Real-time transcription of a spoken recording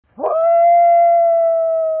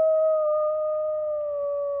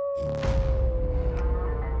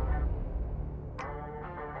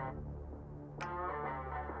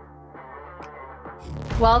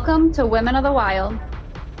Welcome to Women of the Wild,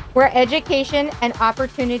 where education and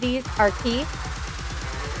opportunities are key,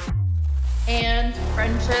 and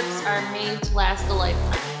friendships are made to last a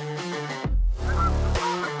lifetime.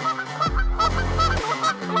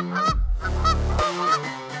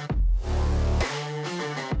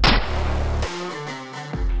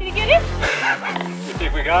 Did you get it? You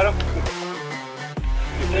think we got him?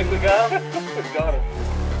 You think we got him? We got him.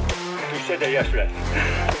 We said that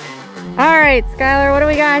yesterday. All right, Skylar, what do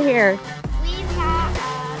we got here? We've got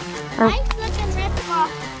a nice looking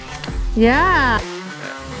rip-off. Yeah.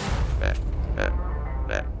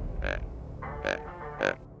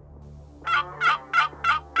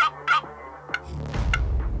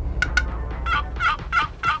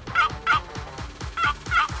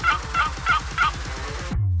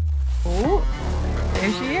 Oh,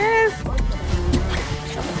 there she is.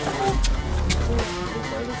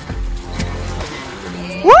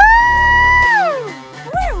 Woo!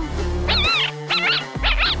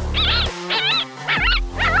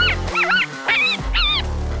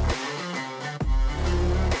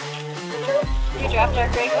 You dropped our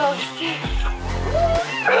great ghost.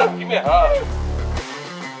 Give me a hug.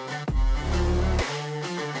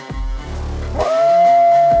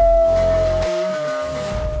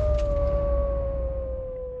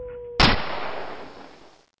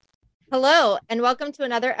 Hello, and welcome to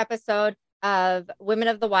another episode of Women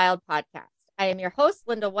of the Wild podcast. I am your host,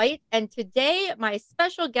 Linda White, and today my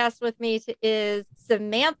special guest with me is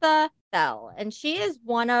Samantha Bell, and she is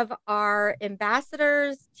one of our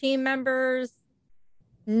ambassadors, team members,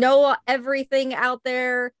 know everything out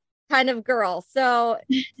there kind of girl. So,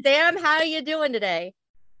 Sam, how are you doing today?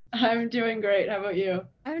 I'm doing great. How about you?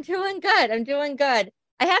 I'm doing good.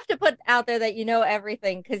 I have to put out there that you know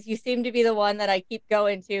everything because you seem to be the one that I keep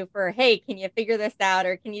going to for, hey, can you figure this out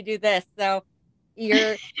or can you do this? So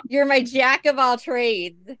you're my jack of all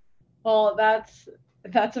trades. Well, that's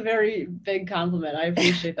a very big compliment. I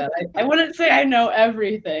appreciate that. I wouldn't say I know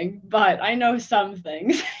everything, but I know some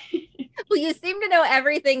things. Well, you seem to know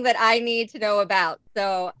everything that I need to know about,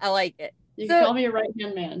 so I like it. You can call me a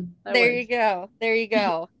right-hand man. There you go.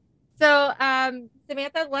 So,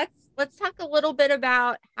 Samantha, let's talk a little bit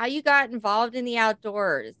about how you got involved in the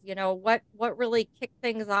outdoors. You know, what really kicked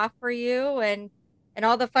things off for you and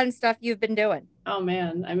all the fun stuff you've been doing. Oh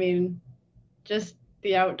man, I mean, just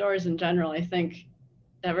the outdoors in general. I think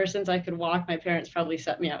ever since I could walk, my parents probably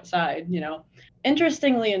set me outside,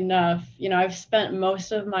 Interestingly enough, I've spent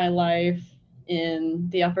most of my life in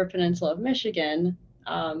the Upper Peninsula of Michigan,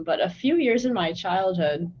 but a few years in my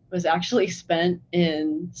childhood was actually spent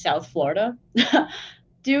in South Florida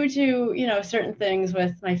due to, certain things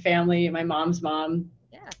with my family. My mom's mom,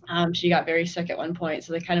 she got very sick at one point,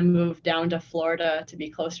 so they kind of moved down to Florida to be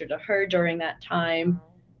closer to her during that time.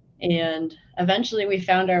 And eventually we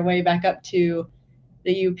found our way back up to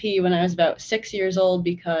the UP when I was about 6 years old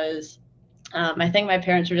because I think my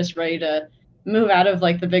parents were just ready to move out of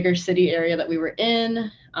like the bigger city area that we were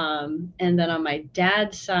in. And then on my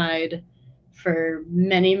dad's side, for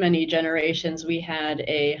many, many generations, we had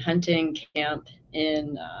a hunting camp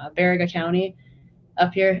in Baraga County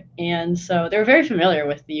up here. And so they were very familiar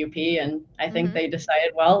with the UP. And I think they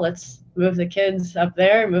decided, well, let's move the kids up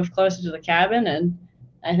there, move closer to the cabin. And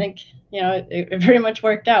I think, it very much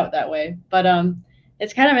worked out that way. But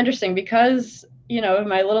it's kind of interesting because,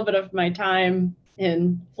 my little bit of my time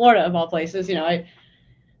in Florida, of all places,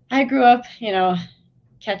 I grew up,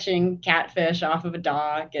 catching catfish off of a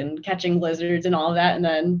dock and catching lizards and all of that. And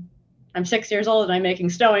then I'm 6 years old and I'm making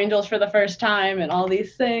snow angels for the first time and all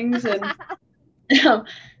these things. And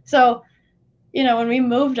so, when we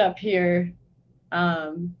moved up here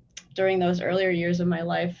during those earlier years of my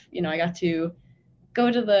life, I got to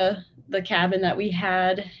go to the cabin that we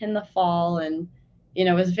had in the fall and,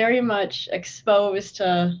 was very much exposed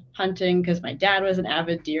to hunting because my dad was an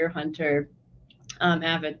avid deer hunter,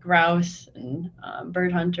 avid grouse and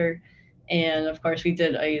bird hunter. And of course we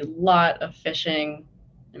did a lot of fishing.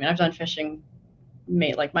 I mean, I've done fishing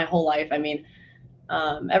my whole life. I mean,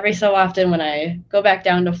 every so often when I go back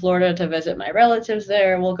down to Florida to visit my relatives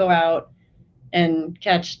there, we'll go out and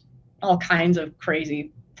catch all kinds of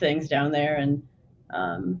crazy things down there. And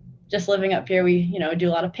just living up here, we, do a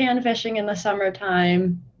lot of pan fishing in the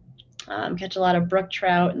summertime, catch a lot of brook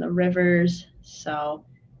trout in the rivers. So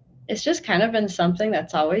it's just kind of been something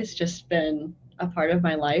that's always just been a part of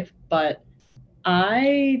my life. But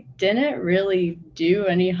I didn't really do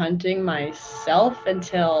any hunting myself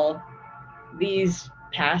until these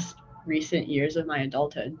past recent years of my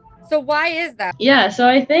adulthood. So why is that? Yeah, so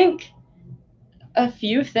I think a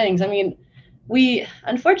few things. I mean, we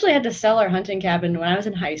unfortunately had to sell our hunting cabin when I was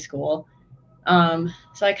in high school.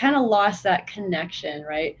 So I kind of lost that connection,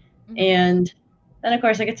 right? Mhm. And then, of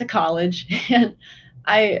course, I get to college, and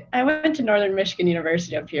I went to Northern Michigan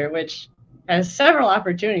University up here, which has several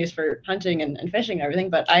opportunities for hunting and fishing and everything.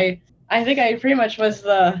 But I think I pretty much was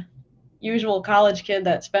the usual college kid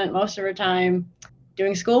that spent most of her time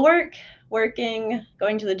doing schoolwork, working,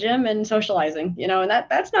 going to the gym, and socializing. And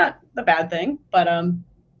that's not the bad thing. But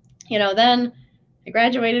then I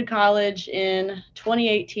graduated college in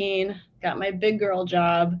 2018, got my big girl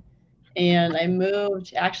job, and I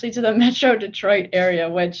moved actually to the Metro Detroit area,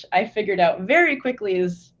 which I figured out very quickly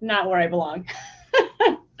is not where I belong.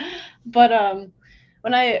 But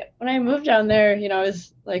when I moved down there, I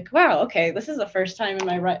was like, wow, okay, this is the first time in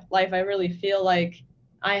my life I really feel like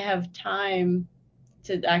I have time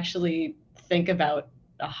to actually think about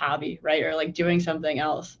a hobby, right? Or like doing something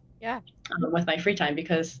else. Yeah. With my free time,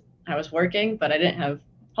 because I was working, but I didn't have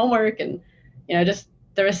homework, and just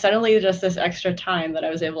there was suddenly just this extra time that I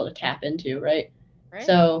was able to tap into, right? Right.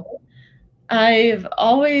 So I've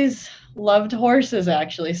always loved horses,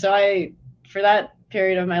 actually. So for that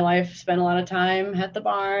period of my life, spent a lot of time at the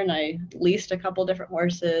barn. I leased a couple different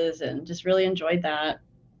horses and just really enjoyed that.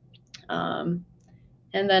 And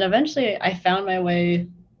then eventually I found my way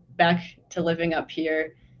back to living up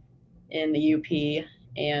here in the UP,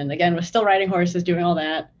 and again was still riding horses, doing all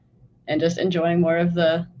that, and just enjoying more of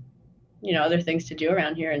the other things to do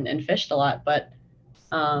around here, and fished a lot. But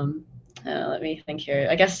let me think here.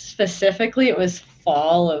 I guess specifically it was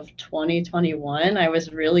fall of 2021. I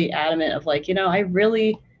was really adamant of like, I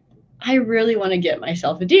really want to get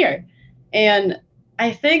myself a deer. And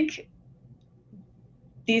I think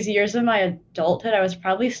these years of my adulthood, I was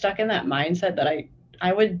probably stuck in that mindset that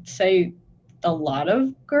I would say a lot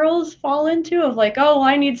of girls fall into, of like, oh,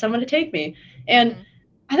 I need someone to take me. And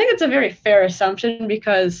I think it's a very fair assumption,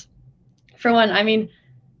 because for one, I mean,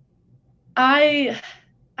 I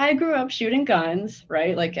grew up shooting guns,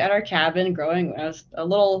 right? Like at our cabin growing, I was a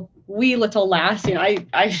wee little lass,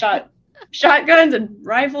 I shot shotguns and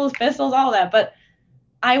rifles, pistols, all that, but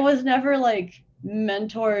I was never like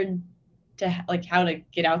mentored to like how to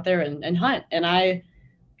get out there and hunt. And I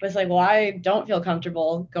was like, well, I don't feel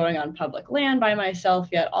comfortable going on public land by myself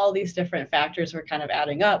yet. All these different factors were kind of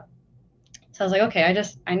adding up. So I was like, okay,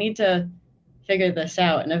 I need to figure this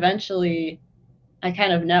out. And eventually I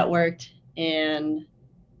kind of networked and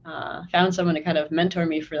found someone to kind of mentor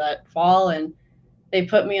me for that fall. And they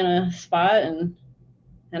put me in a spot, and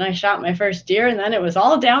I shot my first deer. And then it was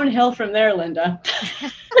all downhill from there, Linda.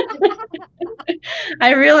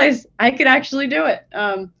 I realized I could actually do it.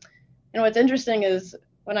 And what's interesting is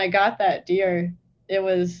when I got that deer, it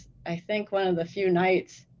was, I think, one of the few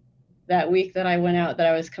nights that week that I went out that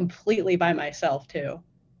I was completely by myself too.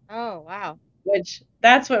 Oh, wow. Which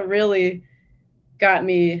that's what really got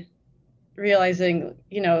me realizing,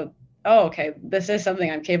 oh, okay, this is something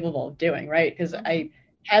I'm capable of doing, right? Because I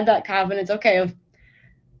had that confidence, okay,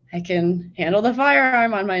 I can handle the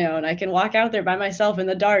firearm on my own. I can walk out there by myself in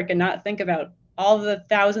the dark and not think about all the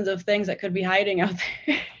thousands of things that could be hiding out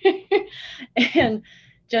there. And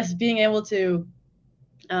just being able to,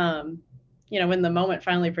 when the moment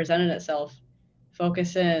finally presented itself,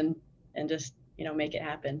 focus in and just, make it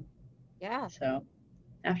happen. Yeah. So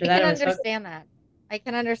after that, I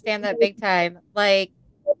can understand that big time. Like,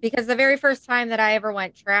 because the very first time that I ever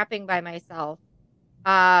went trapping by myself,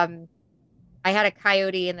 I had a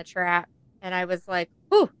coyote in the trap, and I was like,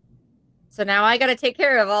 whew. So now I got to take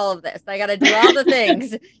care of all of this. I got to do all the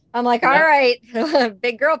things. I'm like, all right,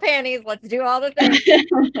 big girl panties, let's do all the things.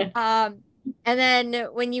 And then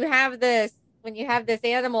when you have this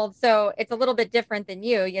animal, so it's a little bit different than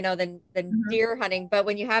than deer hunting. But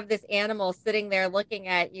when you have this animal sitting there looking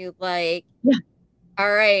at you like,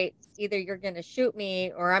 all right, either you're going to shoot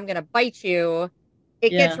me or I'm going to bite you,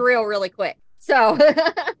 it gets real really quick. So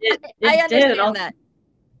I understand that.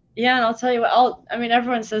 Yeah, and I'll tell you what,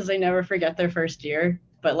 everyone says they never forget their first deer,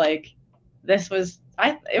 but like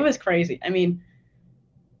it was crazy. I mean,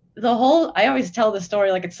 I always tell the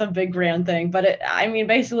story like it's some big grand thing, but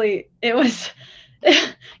basically it was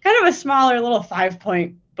kind of a smaller little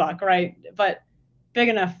 5-point buck, right? But big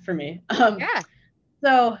enough for me.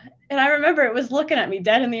 So, and I remember it was looking at me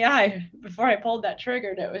dead in the eye before I pulled that trigger,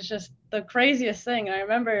 and it was just the craziest thing. And I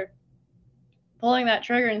remember pulling that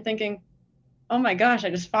trigger and thinking, oh my gosh, I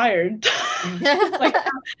just fired. like,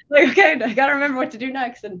 okay, I got to remember what to do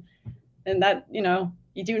next. And that,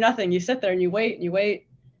 you do nothing. You sit there and you wait and you wait.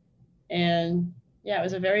 And yeah, it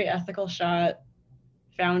was a very ethical shot.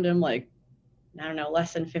 Found him like, I don't know,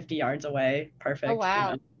 less than 50 yards away. Perfect. Oh,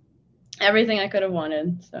 wow. Everything I could have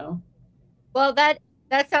wanted. So. Well, that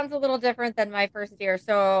That sounds a little different than my first deer.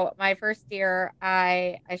 So my first deer,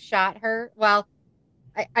 I shot her. Well,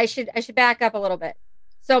 I should back up a little bit.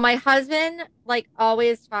 So my husband like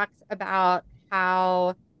always talks about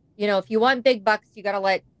how, if you want big bucks, you got to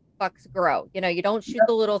let bucks grow. You don't shoot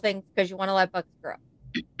the little things because you want to let bucks grow.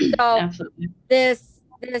 So Absolutely. this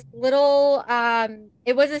little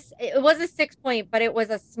it was a 6-point, but it was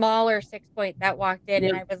a smaller 6-point that walked in,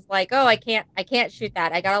 and I was like, oh, I can't shoot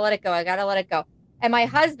that. I gotta let it go. And my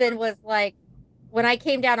husband was like, when I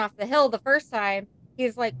came down off the hill the first time,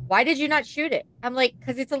 he's like, why did you not shoot it? I'm like,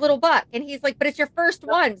 because it's a little buck. And he's like, but it's your first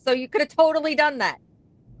one, so you could have totally done that.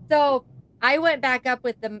 So I went back up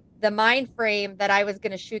with the mind frame that I was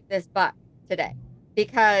going to shoot this buck today,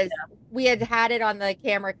 because we had it on the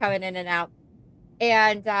camera coming in and out.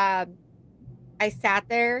 And I sat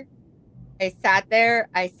there,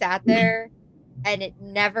 and it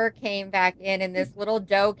never came back in. And this little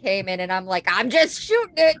doe came in, and I'm like, I'm just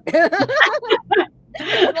shooting it.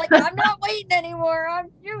 I'm like, I'm not waiting anymore. I'm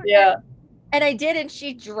shooting it. And I did, and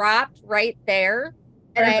she dropped right there.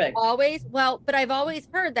 And Perfect. I've always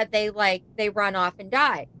heard that they run off and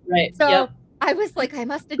die. Right. So I was like, I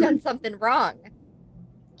must have done something wrong.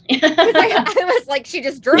 I was like, she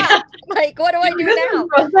just dropped. Like, what do I do now?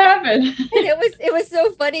 What happened? And it was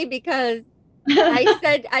so funny because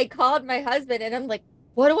I called my husband and I'm like,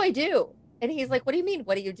 what do I do? And he's like, what do you mean?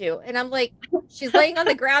 What do you do? And I'm like, she's laying on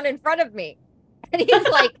the ground in front of me. And he's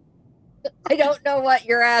like, I don't know what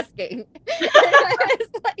you're asking. And I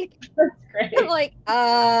was like, That's great. I'm like,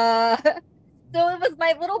 so it was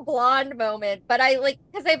my little blonde moment, but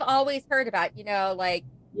because I've always heard about, you're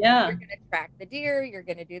going to track the deer, you're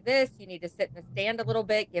going to do this, you need to sit in the stand a little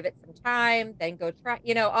bit, give it some time, then go try,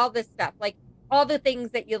 all this stuff, like all the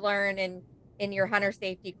things that you learn in your hunter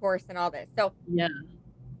safety course and all this. So,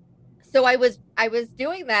 so I was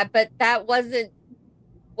doing that, but that wasn't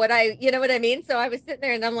what you know what I mean? So I was sitting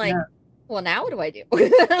there and I'm like, well, now what do I do?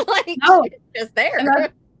 Like, No. it's just there. And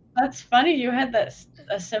that's funny. You had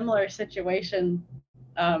a similar situation,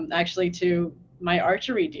 actually, to my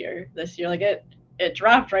archery deer this year. Like it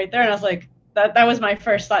dropped right there, and I was like, that was my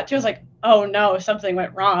first thought too. I was like, oh no, something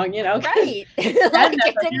went wrong, Right. Like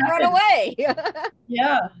it didn't run away.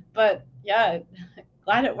 But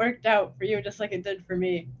glad it worked out for you just like it did for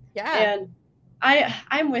me. Yeah. And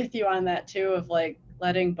I'm with you on that too, of like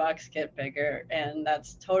letting bucks get bigger, and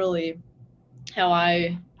that's totally how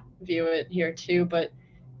I view it here too. But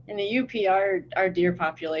in the UP, our deer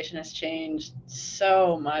population has changed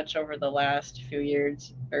so much over the last few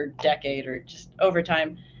years or decade or just over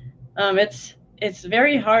time. It's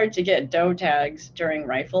very hard to get doe tags during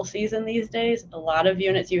rifle season these days. A lot of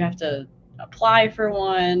units you have to apply for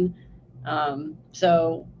one.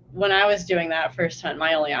 So when I was doing that first hunt,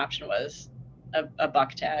 my only option was a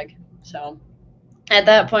buck tag. So at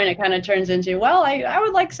that point, it kind of turns into, well, I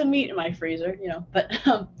would like some meat in my freezer, but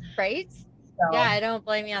right. So, yeah, I don't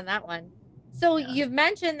blame you on that one. So you've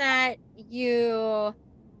mentioned that you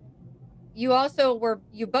also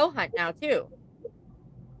you bow hunt now too.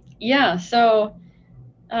 Yeah. So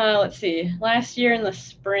let's see. Last year in the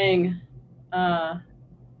spring, I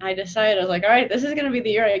decided, I was like, all right, this is going to be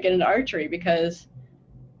the year I get into archery because,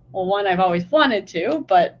 well, one, I've always wanted to,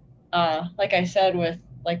 but like I said, with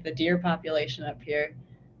like the deer population up here,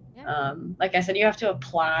 like I said, you have to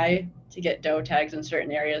apply to get doe tags in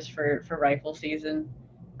certain areas for rifle season.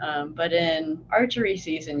 But in archery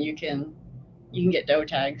season, you can get doe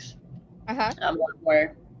tags a lot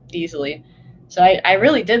more easily. So I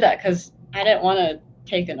really did that because I didn't want to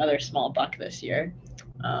take another small buck this year.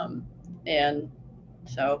 And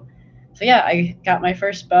so yeah, I got my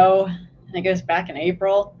first bow, I think it was back in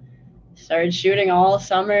April, started shooting all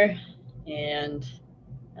summer, and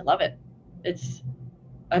I love it. It's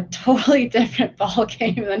a totally different ball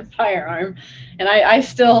game than firearm. And I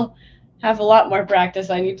still have a lot more practice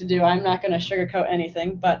I need to do. I'm not going to sugarcoat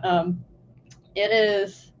anything, but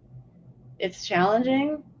it's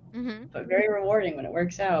challenging, but very rewarding when it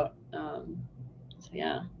works out. So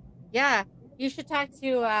yeah. Yeah. You should talk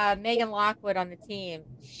to Megan Lockwood on the team.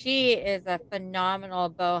 She is a phenomenal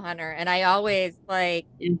bow hunter. And I always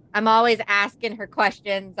I'm always asking her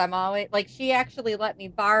questions. I'm always she actually let me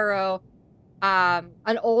borrow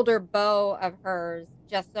an older bow of hers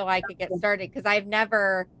just so I could get started, because I've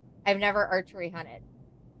never archery hunted.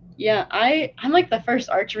 Yeah, I'm like the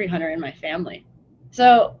first archery hunter in my family.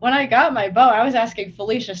 So when I got my bow, I was asking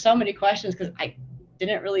Felicia so many questions because I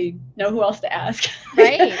didn't really know who else to ask.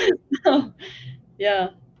 Right. Yeah.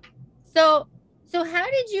 So how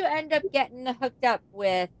did you end up getting hooked up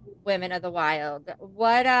with Women of the Wild?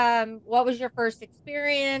 What was your first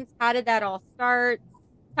experience? How did that all start?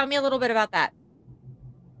 Tell me a little bit about that.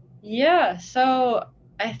 Yeah, so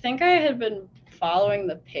I think I had been following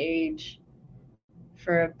the page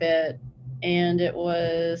for a bit, and it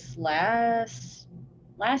was last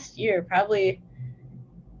year, probably.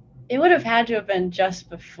 It would have had to have been just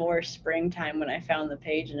before springtime when I found the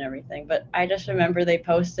page and everything, but I just remember they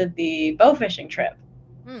posted the bow fishing trip.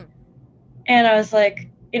 Hmm. And I was like,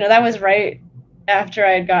 that was right after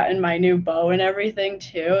I had gotten my new bow and everything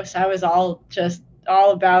too. So I was all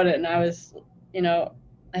about it. And I was, I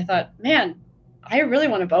thought, man, I really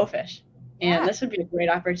want to bow fish. Yeah. And this would be a great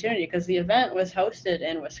opportunity because the event was hosted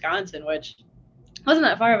in Wisconsin, which wasn't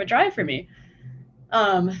that far of a drive for me.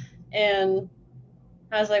 And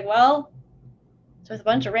I was like, well, it's with a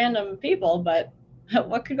bunch of random people, but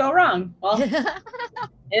what could go wrong? Well,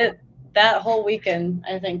 that whole weekend,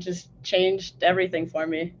 I think, just changed everything for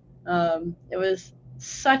me. It was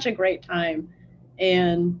such a great time,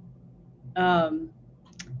 and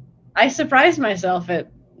I surprised myself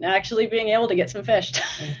at actually being able to get some fish.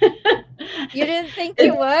 You didn't think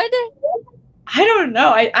you would? I don't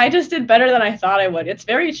know. I just did better than I thought I would. It's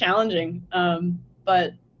very challenging,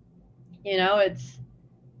 but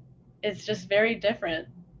it's just very different.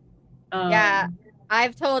 Yeah.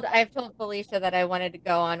 I've told Felicia that I wanted to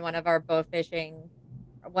go on one of our bow fishing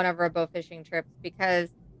trips because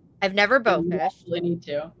I've never bow You fished. absolutely need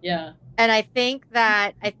to. Yeah. And I think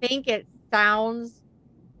it sounds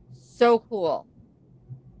so cool.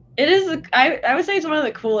 It is. I would say it's one of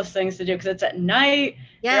the coolest things to do because it's at night.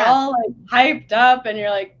 Yeah. You're all like hyped up, and you're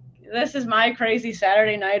like, "This is my crazy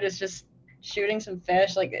Saturday night. Is just shooting some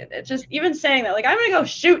fish." Like it's just even saying that. Like I'm gonna go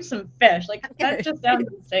shoot some fish. Like that just sounds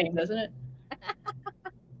insane, doesn't it?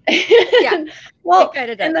 Yeah. Well,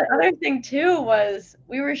 and the other thing too was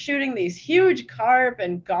we were shooting these huge carp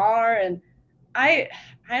and gar, and I've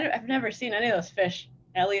never seen any of those fish,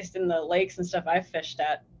 at least in the lakes and stuff I've fished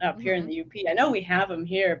at up here in the UP. I know we have them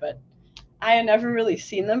here, but I had never really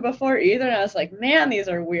seen them before either. And I was like, man, these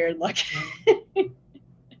are weird looking.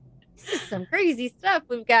 This is some crazy stuff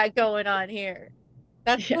we've got going on here.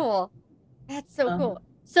 That's cool. That's so cool.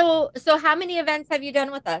 So how many events have you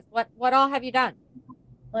done with us? What all have you done?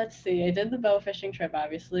 Let's see. I did the bow fishing trip,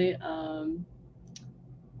 obviously. I'm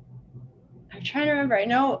trying to remember. I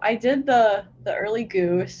know I did the early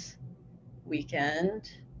goose weekend.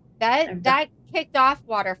 That kicked off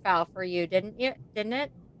waterfowl for you, didn't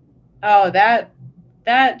it? Oh, that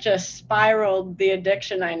just spiraled the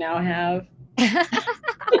addiction I now have. In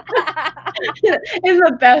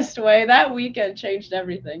the best way. That weekend changed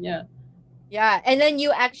everything. Yeah. Yeah, and then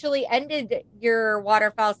you actually ended your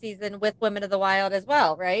waterfowl season with Women of the Wild as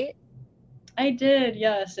well, right? I did.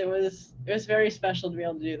 Yes, it was very special to be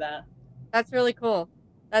able to do that. That's really cool.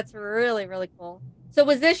 That's really, really cool. So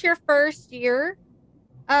was this your first year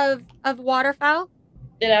of waterfowl?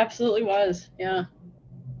 It absolutely was. Yeah.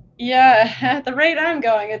 Yeah, at the rate I'm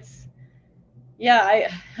going, I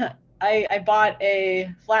bought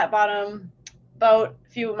a flat bottom boat a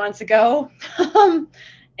few months ago.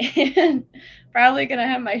 And probably gonna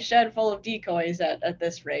have my shed full of decoys at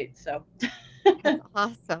this rate. So that's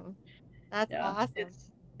awesome. That's awesome.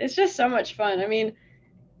 It's just so much fun. I mean,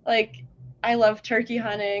 like I love turkey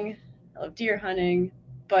hunting, I love deer hunting,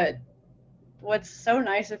 but what's so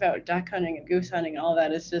nice about duck hunting and goose hunting and all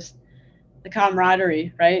that is just the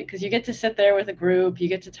camaraderie, right? Because you get to sit there with a group, you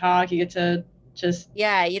get to talk, you get to just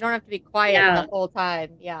you don't have to be quiet the whole time.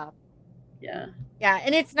 Yeah,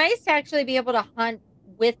 and it's nice to actually be able to hunt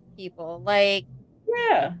with people, like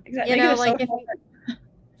exactly. Like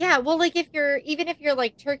if you're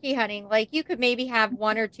like turkey hunting, like you could maybe have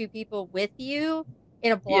one or two people with you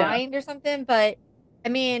in a blind or something, but I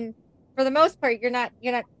mean for the most part you're not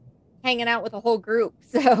hanging out with a whole group.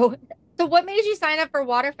 So what made you sign up for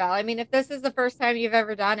waterfowl? I mean, if this is the first time you've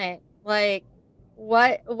ever done it, like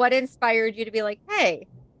what inspired you to be like, hey,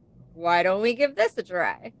 why don't we give this a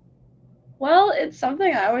try? Well, it's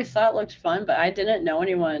something I always thought looked fun, but I didn't know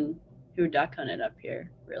anyone who duck hunted up here,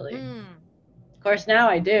 really. Of course, now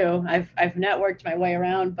I do. I've networked my way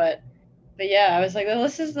around, but yeah, I was like, well,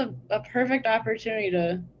 this is a perfect opportunity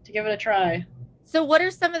to give it a try. So what are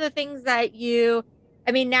some of the things that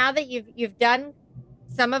now that you've done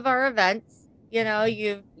some of our events,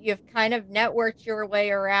 you've kind of networked your way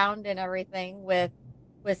around and everything with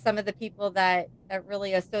some of the people that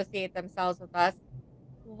really associate themselves with us.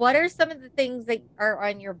 What are some of the things that are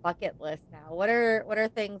on your bucket list now? What are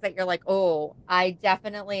things that you're like, oh, I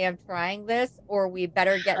definitely am trying this, or we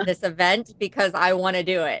better get this event because I want to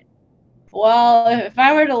do it? Well, if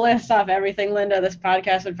I were to list off everything, Linda, this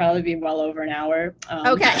podcast would probably be well over an hour.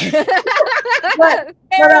 Okay. Fair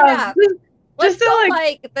enough. Let's go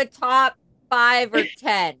like the top 5 or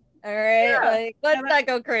 10. All right. Yeah. Like, let's not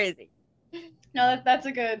go crazy. No, that's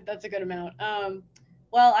a good amount.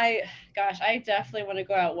 Well, I definitely want to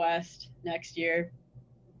go out west next year.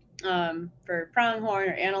 For pronghorn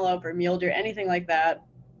or antelope or mule deer, anything like that.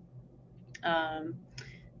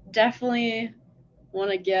 Definitely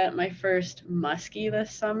want to get my first muskie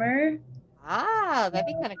this summer. Ah, that'd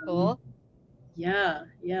be kind of cool. Yeah.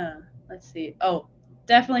 Let's see. Oh,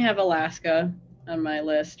 definitely have Alaska on my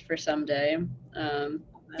list for someday.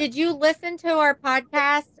 Did you listen to our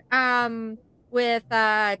podcast with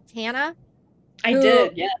Tana? I Who-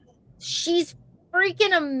 did, yeah. She's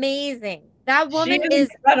freaking amazing. That woman She is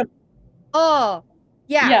incredible. oh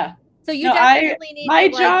yeah. Yeah. So you No, definitely need my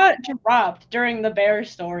to like, jaw dropped during the bear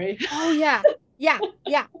story. oh yeah.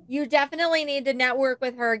 Yeah. You definitely need to network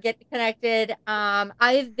with her, get connected.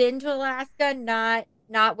 I've been to Alaska,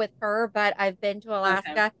 not with her, but I've been to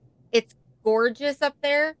Alaska. Okay. It's gorgeous up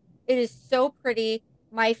there. It is so pretty.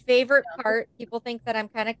 My favorite part, people think that I'm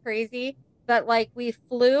kind of crazy, but like we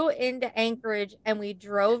flew into Anchorage and we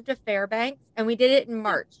drove to Fairbanks and we did it in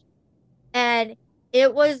March. And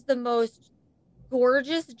it was the most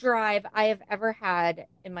gorgeous drive I have ever had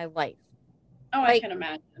in my life. Oh, Like, I can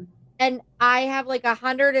imagine. And I have like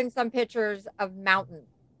 100 and some pictures of mountains.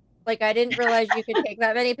 Like I didn't realize you could take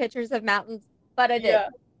that many pictures of mountains, but I did. Yeah.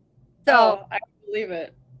 So I believe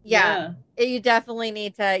it. yeah. You definitely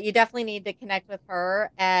need to connect with her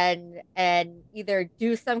and either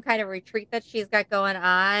do some kind of retreat that she's got going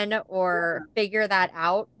on or figure that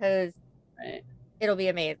out because Right. it'll be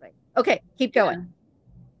amazing. Okay, keep going.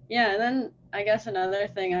 Yeah, and then I guess another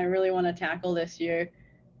thing I really want to tackle this year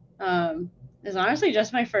is honestly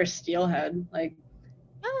just my first steelhead. Like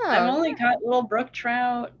I've only caught little brook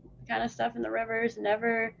trout kind of stuff in the rivers.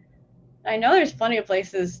 I know there's plenty of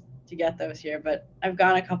places to get those here, but I've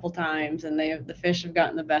gone a couple times and the fish have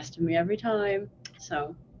gotten the best of me every time.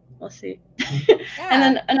 So we'll see. And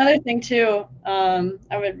then another thing too, I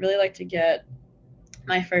would really like to get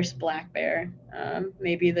my first black bear,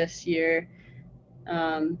 maybe this year.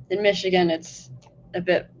 In Michigan, it's a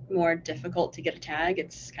bit more difficult to get a tag.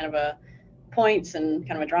 It's kind of a points and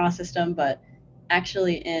kind of a draw system, but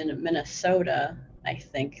actually in Minnesota, I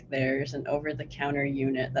think there's an over-the-counter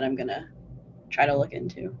unit that I'm gonna try to look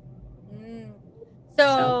into.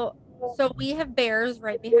 So we have bears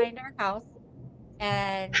right behind our house,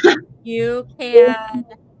 and you can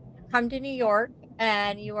come to New York,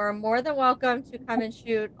 and you are more than welcome to come and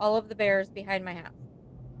shoot all of the bears behind my house.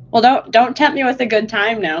 Well, don't tempt me with a good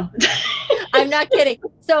time now. I'm not kidding.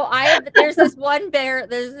 So there's this one bear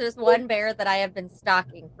that I have been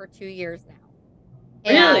stalking for 2 years now.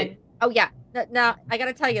 And, Really? Oh yeah. Now I got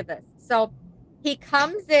to tell you this. So he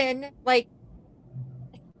comes in like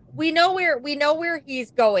we know where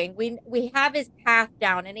he's going. We have his path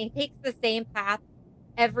down and he takes the same path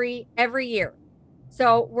every year.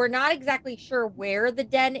 So we're not exactly sure where the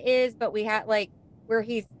den is, but we have like where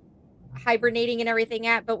he's hibernating and everything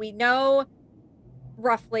at, but we know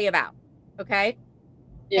roughly about. Okay.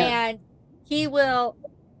 Yeah. And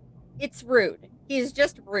it's rude. He's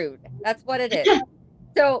just rude. That's what it is.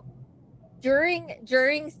 So during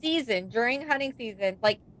hunting season,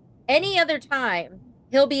 like any other time,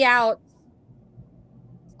 he'll be out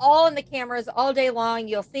all in the cameras all day long.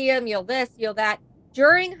 You'll see him, you'll this, you'll that.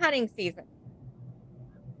 During hunting season,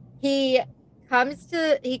 he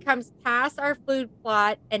comes past our food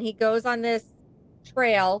plot and he goes on this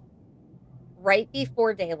trail right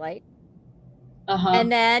before daylight.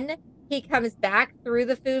 And then he comes back through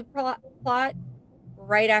the food plot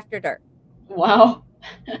right after dark. Wow.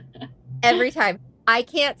 Every time. I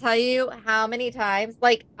can't tell you how many times.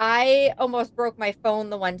 Like, I almost broke my phone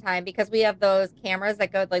the one time because we have those cameras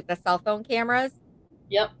that go like the cell phone cameras.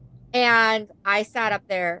 Yep. And I sat up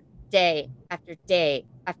there day after day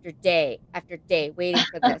after day after day waiting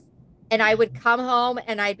for this. And I would come home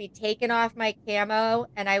and I'd be taking off my camo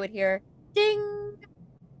and I would hear ding,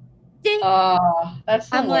 ding. Oh, that's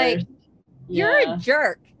the I'm worst. like, you're a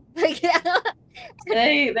jerk. Like,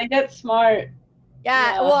 they get smart.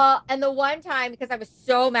 Yeah, well, and the one time, because I was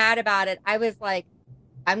so mad about it, I was like,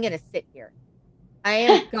 I'm going to sit here. I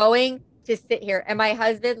am going to sit here. And my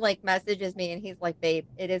husband like messages me and he's like, babe,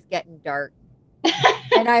 it is getting dark.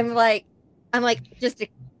 And I'm like, just a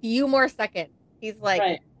few more seconds. He's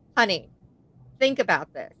like, honey, think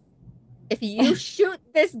about this. If you shoot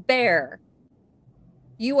this bear,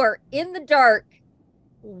 you are in the dark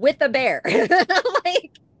with a bear.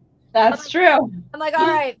 Like, that's true. I'm like, all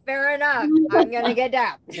right, fair enough. I'm gonna get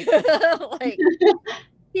down. Like,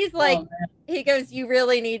 he's like, he goes, you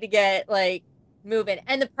really need to get like moving.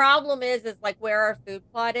 And the problem is like where our food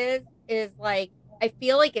plot is like I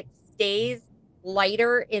feel like it stays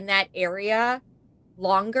lighter in that area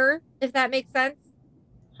longer, if that makes sense.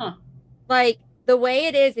 Huh. Like the way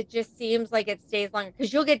it is, it just seems like it stays longer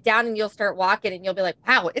because you'll get down and you'll start walking and you'll be like,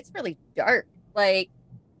 wow, it's really dark. Like,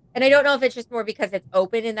 and I don't know if it's just more because it's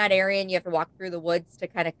open in that area and you have to walk through the woods to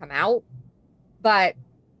kind of come out. But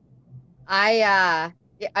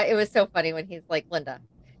it was so funny when he's like, Linda,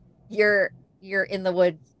 you're in the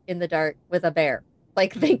woods in the dark with a bear.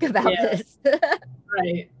 Like, think about this.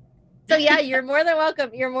 Right. So yeah, you're more than welcome.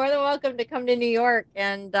 You're more than welcome to come to New York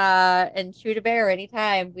and shoot a bear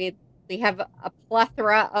anytime. We have a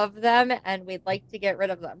plethora of them and we'd like to get rid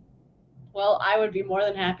of them. Well, I would be more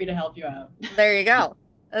than happy to help you out. There you go.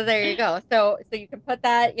 There you go. So you can put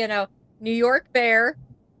that, New York bear.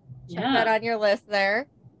 Check that on your list there.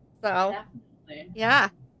 So definitely. Yeah.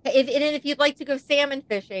 If you'd like to go salmon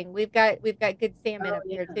fishing, we've got good salmon up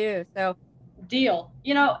here too. So deal.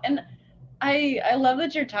 And I love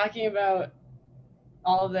that you're talking about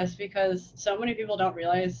all of this because so many people don't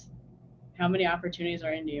realize how many opportunities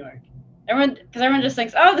are in New York. Everyone just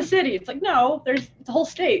thinks, oh, the city. It's like, no, it's a whole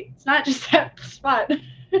state. It's not just that spot.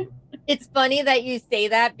 It's funny that you say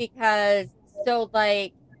that because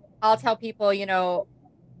I'll tell people,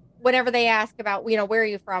 whenever they ask about, where are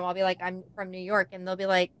you from? I'll be like, I'm from New York. And they'll be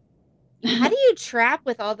like, how do you trap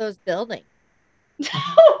with all those buildings?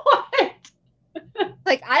 What?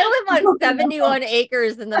 Like, I live on 71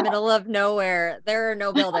 acres in the middle of nowhere. There are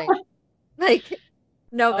no buildings. Like,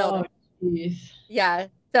 no buildings. Geez. Yeah.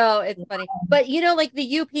 So it's funny. But, like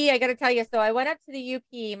the UP, I got to tell you. So I went up to the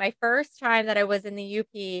UP. My first time that I was in the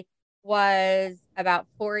UP was about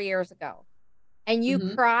 4 years ago. And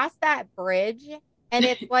you cross that bridge and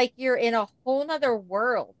it's like you're in a whole nother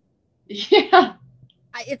world. Yeah.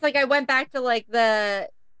 It's like I went back to like the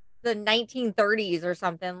 1930s or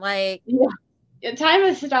something. Like, yeah, time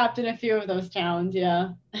has stopped in a few of those towns.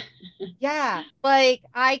 Yeah. Yeah. Like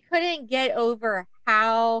I couldn't get over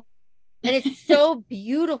how, and it's so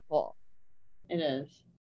beautiful. It is.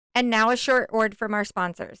 And now a short word from our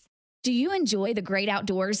sponsors. Do you enjoy the great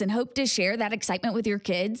outdoors and hope to share that excitement with your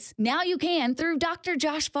kids? Now you can through Dr.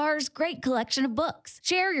 Josh Farr's great collection of books.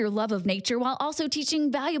 Share your love of nature while also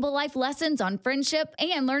teaching valuable life lessons on friendship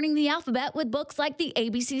and learning the alphabet with books like The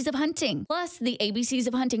ABCs of Hunting. Plus, the ABCs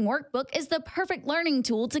of Hunting workbook is the perfect learning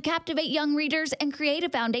tool to captivate young readers and create a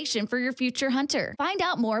foundation for your future hunter. Find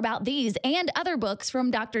out more about these and other books from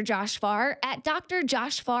Dr. Josh Farr at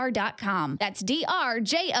drjoshfarr.com. That's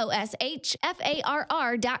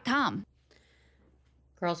drjoshfarr.com.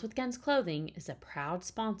 Girls with Guns Clothing is a proud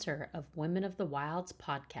sponsor of Women of the Wilds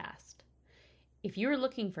podcast. If you are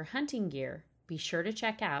looking for hunting gear, be sure to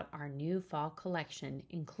check out our new fall collection,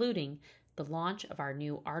 including the launch of our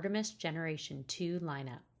new Artemis Generation 2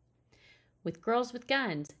 lineup. With Girls with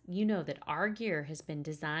Guns, you know that our gear has been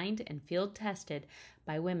designed and field tested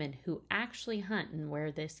by women who actually hunt and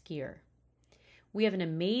wear this gear. We have an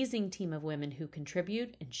amazing team of women who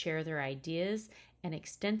contribute and share their ideas and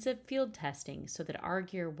extensive field testing so that our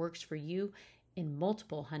gear works for you in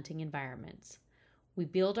multiple hunting environments. We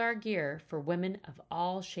build our gear for women of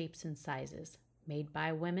all shapes and sizes, made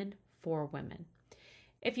by women for women.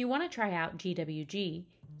 If you want to try out GWG,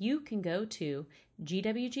 you can go to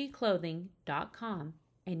gwgclothing.com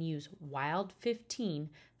and use WILD15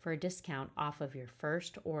 for a discount off of your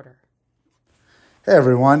first order. Hey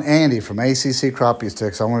everyone, Andy from ACC Crappie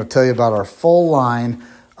Sticks. I want to tell you about our full line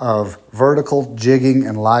of vertical jigging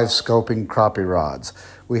and live scoping crappie rods.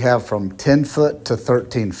 We have from 10 foot to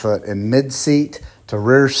 13 foot in mid-seat to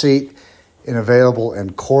rear seat and available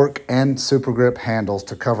in cork and super grip handles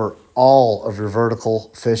to cover all of your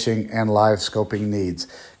vertical fishing and live scoping needs.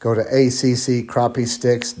 Go to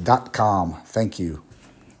accrappiesticks.com. Thank you.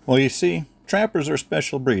 Well, you see, trappers are a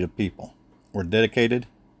special breed of people. We're dedicated,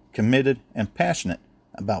 committed, and passionate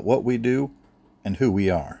about what we do and who we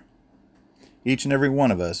are. Each and every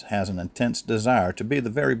one of us has an intense desire to be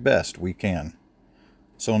the very best we can.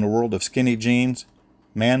 So in the world of skinny jeans,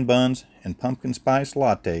 man buns, and pumpkin spice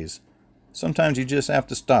lattes, sometimes you just have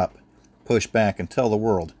to stop, push back, and tell the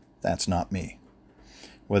world, that's not me.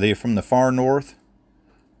 Whether you're from the far north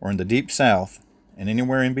or in the deep south and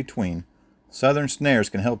anywhere in between, Southern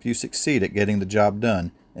Snares can help you succeed at getting the job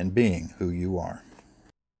done and being who you are.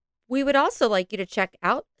 We would also like you to check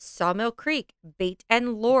out Sawmill Creek Bait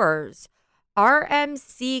and Lures,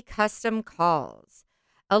 RMC Custom Calls,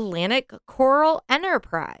 Atlantic Coral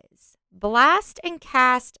Enterprise, Blast and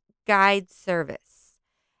Cast Guide Service,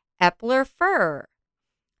 Epler Fur,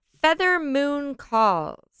 Feather Moon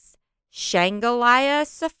Calls, Shangri-La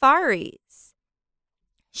Safaris,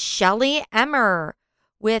 Shelley Emmer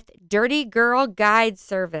with Dirty Girl Guide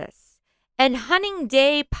Service, and Hunting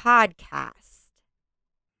Day Podcast.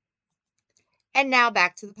 And now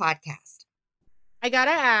back to the podcast. I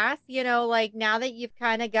gotta ask, like now that you've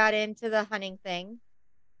kind of got into the hunting thing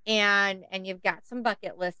and you've got some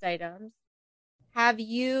bucket list items, have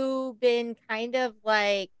you been kind of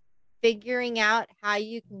like figuring out how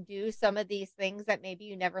you can do some of these things that maybe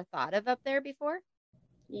you never thought of up there before?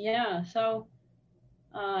 Yeah, so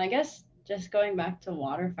I guess just going back to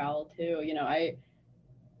waterfowl too,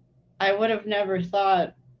 I would have never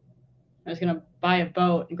thought I was gonna buy a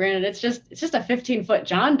boat. Granted, it's just a 15-foot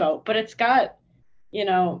John boat, but it's got, you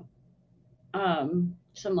know,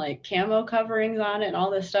 some like camo coverings on it and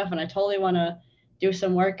all this stuff, and I totally want to do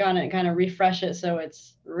some work on it and kind of refresh it so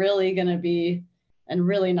it's really gonna be a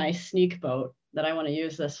really nice sneak boat that I want to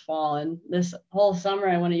use this fall. And this whole summer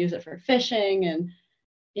I want to use it for fishing. And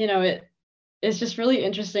it's just really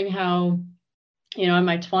interesting how, in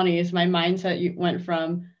my 20s my mindset went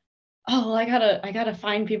from, oh, I gotta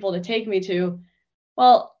find people to take me to,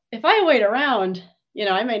 well, if I wait around,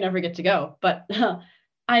 I may never get to go. But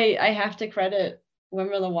I have to credit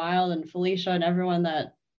Women of the Wild and Felicia and everyone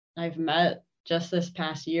that I've met just this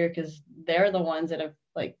past year, because they're the ones that have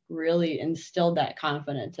like really instilled that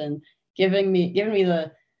confidence and giving me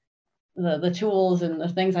the tools and the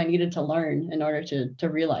things I needed to learn in order to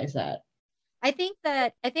realize that. I think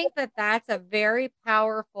that that's a very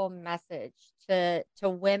powerful message to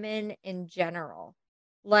women in general.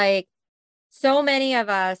 Like, so many of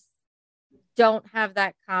us don't have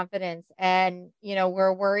that confidence, and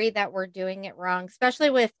we're worried that we're doing it wrong, especially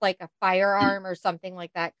with like a firearm or something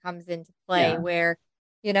like that comes into play. Yeah. Where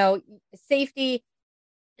safety,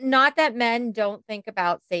 not that men don't think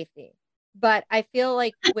about safety, but I feel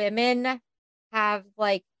like women have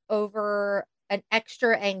like over an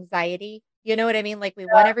extra anxiety. You know what I mean? Like we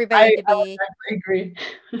want everybody to be. I agree.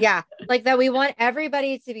 Yeah, like that. We want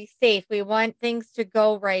everybody to be safe. We want things to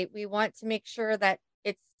go right. We want to make sure that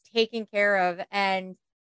it's taken care of. And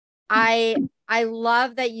I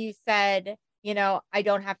love that you said, I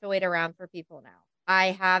don't have to wait around for people now.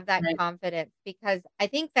 I have that Right. confidence, because I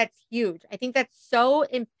think that's huge. I think that's so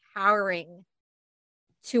empowering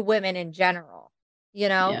to women in general.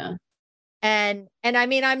 Yeah. And I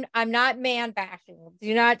mean, I'm not man bashing.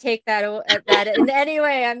 Do not take that in any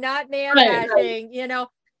way. I'm not man bashing,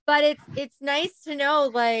 but it's nice to know,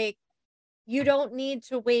 like, you don't need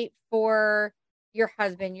to wait for your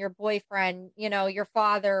husband, your boyfriend, your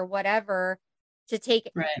father, whatever, to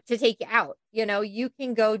take you out. You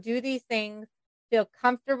can go do these things, feel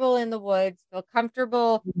comfortable in the woods, feel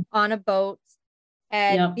comfortable on a boat,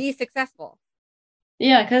 and be successful.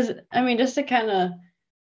 Yeah, because I mean, just to kind of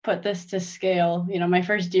put this to scale, my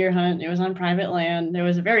first deer hunt, it was on private land. There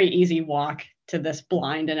was a very easy walk to this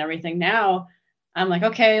blind and everything. Now I'm like,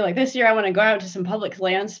 okay, like this year I want to go out to some public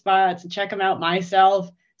land spots and check them out myself,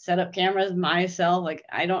 set up cameras myself. Like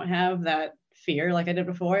I don't have that fear like I did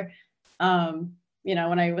before.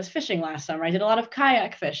 When I was fishing last summer, I did a lot of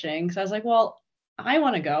kayak fishing. So I was like, well, I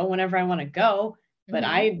want to go whenever I want to go, but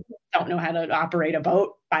I don't know how to operate a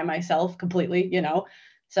boat by myself completely,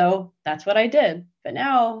 So that's what I did. But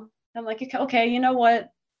now I'm like, okay, you know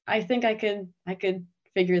what? I think I could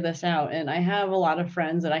figure this out. And I have a lot of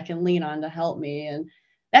friends that I can lean on to help me. And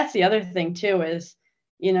that's the other thing too, is,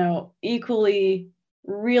 equally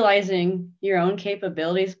realizing your own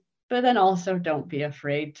capabilities, but then also don't be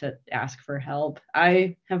afraid to ask for help.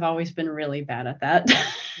 I have always been really bad at that.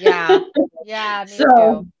 Yeah. Yeah. Me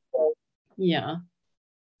too. Yeah.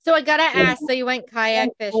 So I gotta ask, so you went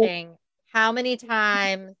kayak fishing. How many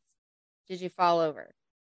times did you fall over?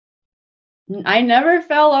 I never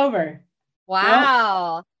fell over.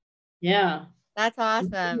 Wow. Nope. Yeah. That's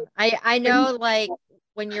awesome. I know, like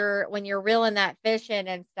when you're reeling that fish in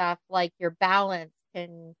and stuff, like your balance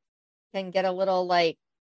can get a little like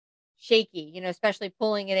shaky, especially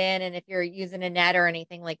pulling it in. And if you're using a net or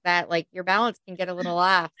anything like that, like your balance can get a little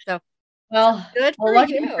off. So good for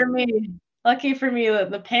lucky you. Lucky for me that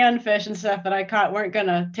the panfish and stuff that I caught weren't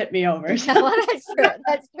gonna tip me over. Yeah, well,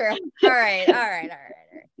 that's true. All right.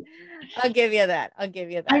 I'll give you that.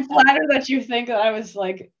 I'm flattered that you think that I was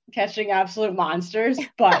like catching absolute monsters,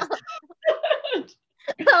 but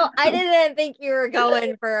well, I didn't think you were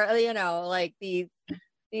going for, like these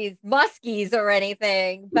muskies or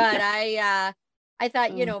anything, but I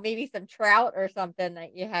thought, maybe some trout or something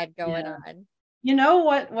that you had going on. You know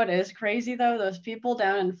what is crazy though? Those people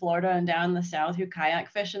down in Florida and down in the South who kayak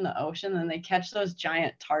fish in the ocean, and they catch those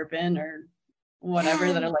giant tarpon or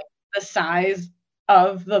whatever that are like the size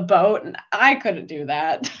of the boat, and I couldn't do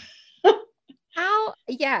that. How?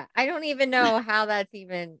 Yeah, I don't even know how that's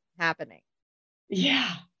even happening. Yeah.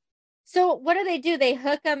 So what do? They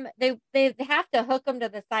hook them. They have to hook them to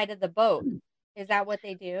the side of the boat. Is that what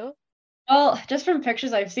they do? Well, just from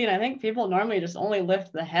pictures I've seen, I think people normally just only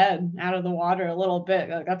lift the head out of the water a little bit.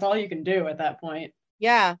 Like, that's all you can do at that point.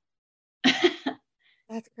 Yeah.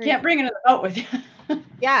 That's crazy. Can't bring it in the boat with you.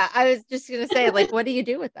 Yeah, I was just gonna say, like, what do you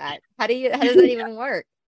do with that? How does that even work?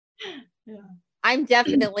 Yeah. I'm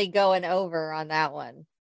definitely going over on that one.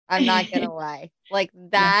 I'm not gonna lie. Like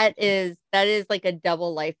that is like a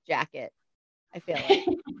double life jacket. I feel like.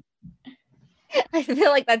 I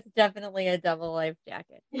feel like that's definitely a double life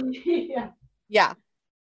jacket. Yeah. Yeah.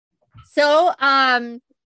 So,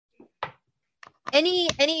 any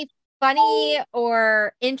funny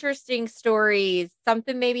or interesting stories,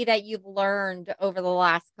 something maybe that you've learned over the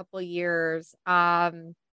last couple of years, that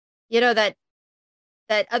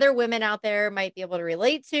other women out there might be able to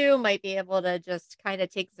relate to, might be able to just kind of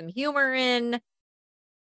take some humor in,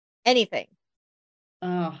 anything.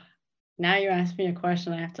 Oh, now you asked me a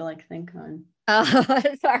question I have to like think on.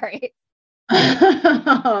 Sorry.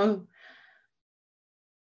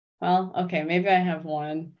 Well, okay, maybe I have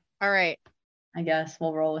one. All right. I guess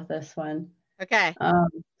we'll roll with this one. Okay.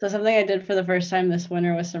 So something I did for the first time this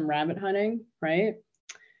winter was some rabbit hunting, right?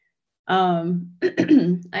 I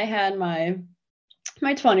had my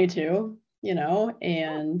 22,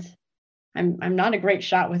 and I'm not a great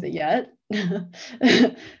shot with it yet.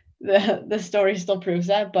 The story still proves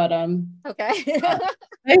that, but Okay.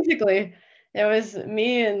 basically it was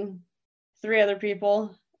me and 3 other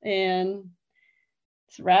people, and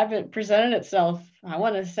this rabbit presented itself, I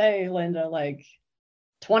want to say, Linda, like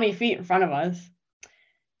 20 feet in front of us.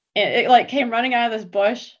 And it like came running out of this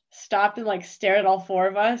bush, stopped and like stared at all 4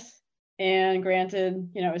 of us. And granted,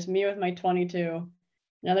 it was me with my 22,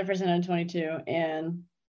 another person had 22, and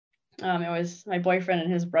it was my boyfriend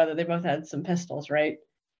and his brother. They both had some pistols, right?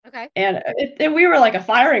 Okay. And we were like a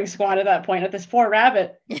firing squad at that point at this poor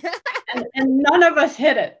rabbit. and none of us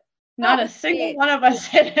hit it. Not a single one of us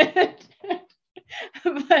hit it.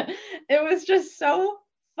 But it was just so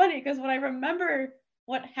funny because when I remember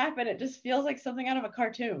what happened, it just feels like something out of a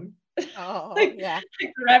cartoon. Oh, yeah.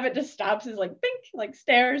 Like the rabbit just stops, is like bink, like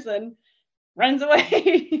stares and runs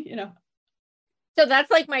away, So that's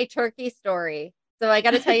like my turkey story. So I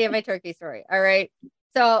got to tell you my turkey story. All right.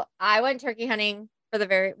 So I went turkey hunting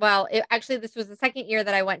for actually, this was the second year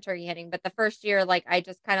that I went turkey hunting, but the first year, like, I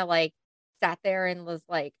just kind of like sat there and was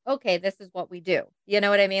like, okay, this is what we do. You know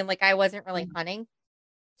what I mean? Like, I wasn't really hunting.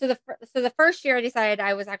 So the first year I decided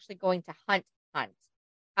I was actually going to hunt.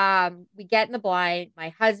 We get in the blind. My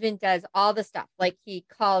husband does all the stuff. Like, he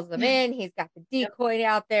calls them in. He's got the decoy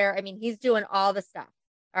out there. I mean, he's doing all the stuff.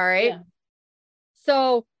 All right. Yeah.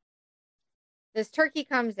 So this turkey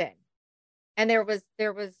comes in, and there was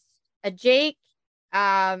a Jake,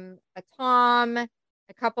 a Tom, a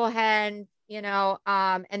couple hens,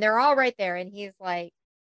 and they're all right there. And he's like,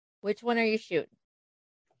 which one are you shooting?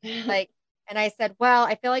 Like, and I said, well,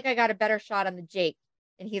 I feel like I got a better shot on the Jake.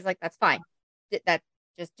 And he's like, that's fine.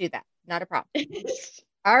 Just do that. Not a problem.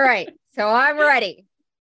 All right. So I'm ready.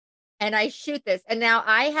 And I shoot this. And now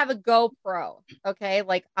I have a GoPro, okay,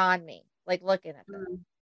 like on me, like looking at this.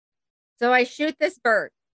 So I shoot this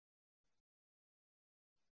bird.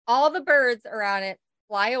 All the birds around it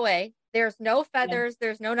fly away. There's no feathers.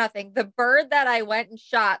 There's no nothing. The bird that I went and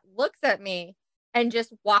shot looks at me and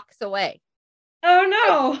just walks away. Oh,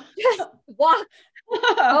 no. Like, just walks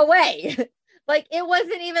away. Like, it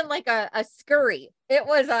wasn't even like a scurry. It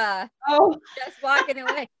was just walking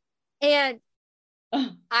away. And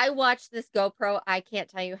I watched this GoPro, I can't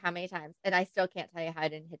tell you how many times, and I still can't tell you how I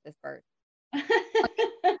didn't hit this bird.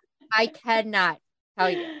 I cannot tell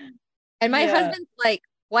you. And my husband's like,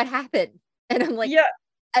 what happened? And I'm like,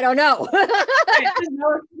 I don't know. There's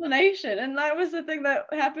no explanation. And that was the thing that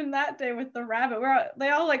happened that day with the rabbit, where they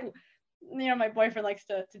all like, my boyfriend likes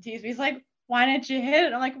to tease me. He's like, why didn't you hit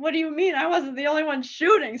it? I'm like, what do you mean? I wasn't the only one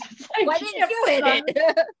shooting. So it's like, why didn't you hit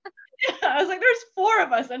it? I was like, there's 4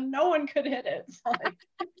 of us and no one could hit it. So like,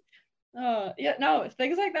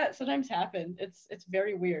 things like that sometimes happen. It's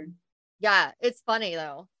very weird. Yeah, it's funny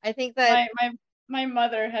though. I think that my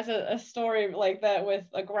mother has a story like that with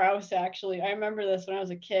a grouse, actually. I remember this when I was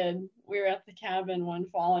a kid. We were at the cabin one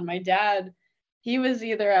fall, and my dad, he was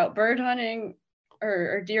either out bird hunting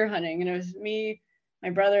or deer hunting, and it was me, my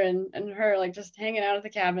brother, and her, like, just hanging out at the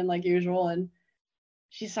cabin like usual. And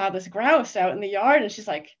she saw this grouse out in the yard, and she's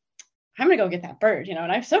like, I'm gonna go get that bird, and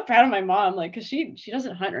I'm so proud of my mom, like, because she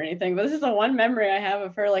doesn't hunt or anything, but this is the one memory I have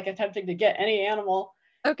of her like attempting to get any animal.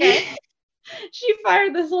 Okay. She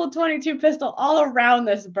fired this little 22 pistol all around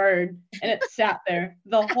this bird, and it sat there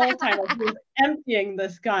the whole time while she was emptying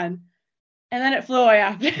this gun, and then it flew away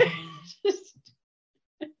after.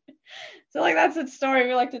 So like, that's a story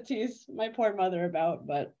we like to tease my poor mother about,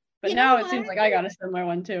 but But You now know it seems what? like I got a similar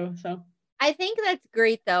one too. So I think that's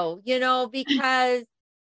great though, because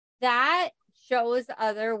that shows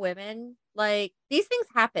other women like these things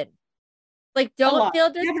happen. Like, a don't lot.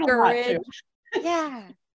 feel They happen a lot too. discouraged. Yeah.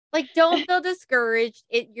 Like, don't feel discouraged.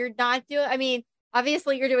 You're not doing, I mean,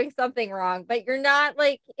 obviously you're doing something wrong, but you're not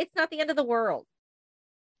like, it's not the end of the world.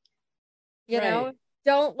 You know, Right.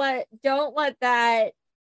 don't let that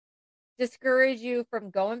discourage you from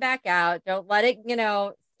going back out. Don't let it,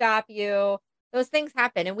 stop you. Those things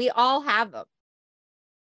happen and we all have them.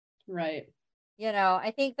 Right.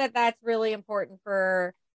 I think that that's really important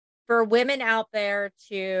for women out there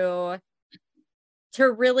to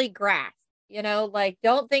really grasp, like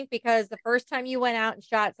don't think because the first time you went out and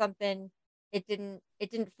shot something, it didn't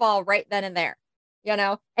fall right then and there,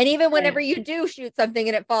 and even whenever Right. you do shoot something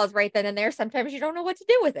and it falls right then and there, sometimes you don't know what to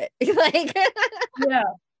do with it. Like, Yeah,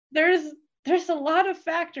 there's a lot of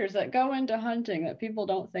factors that go into hunting that people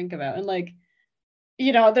don't think about. And like,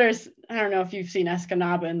 there's, I don't know if you've seen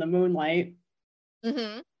Escanaba in the moonlight.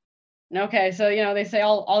 mhm. Okay, so they say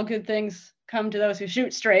all good things come to those who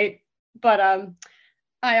shoot straight, but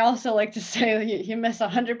I also like to say that you miss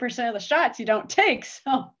 100% of the shots you don't take.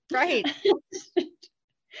 So Right.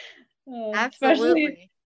 especially,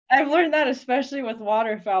 Absolutely. I've learned that especially with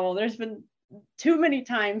waterfowl. There's been too many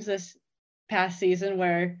times this past season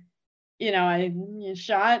where I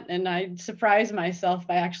shot and I surprised myself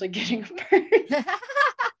by actually getting a bird.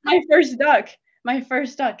 my first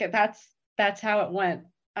duck. That's how it went.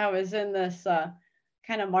 I was in this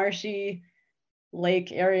kind of marshy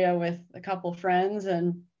lake area with a couple friends,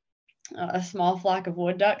 and a small flock of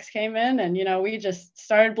wood ducks came in, and we just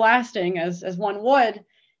started blasting as one would,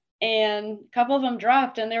 and a couple of them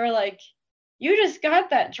dropped, and they were like, "You just got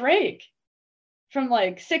that drake from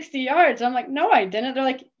like 60 yards." I'm like, "No, I didn't." They're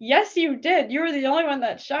like, "Yes, you did. You were the only one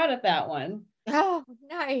that shot at that one." Oh,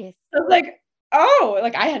 nice. I was like, "Oh,"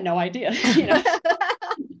 like I had no idea.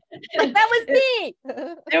 Like, that was me.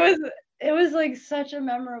 It was like such a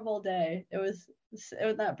memorable day.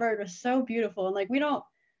 That bird was so beautiful, and like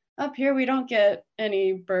up here we don't get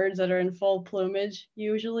any birds that are in full plumage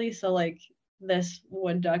usually. So like this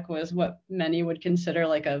wood duck was what many would consider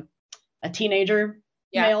like a teenager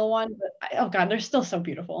male one, but oh god, they're still so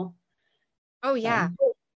beautiful. Oh yeah.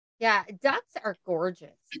 Yeah, ducks are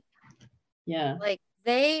gorgeous. Yeah. Like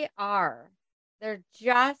they are. They're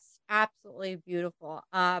just absolutely beautiful.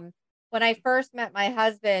 When I first met my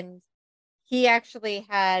husband, he actually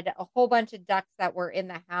had a whole bunch of ducks that were in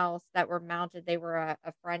the house that were mounted. They were a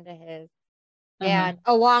friend of his. And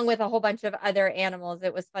along with a whole bunch of other animals.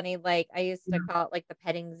 It was funny. Like I used to call it like the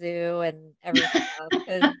petting zoo and everything else.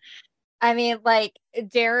 Because I mean, like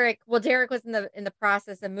Derek was in the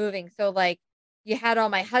process of moving. So like you had all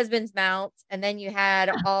my husband's mounts and then you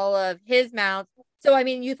had all of his mounts. So I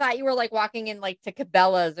mean, you thought you were like walking in like to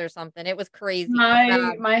Cabela's or something. It was crazy.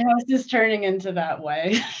 My house is turning into that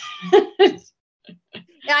way.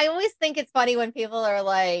 Yeah, I always think it's funny when people are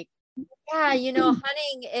like, yeah,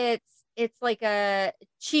 hunting, it's like a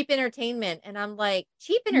cheap entertainment. And I'm like,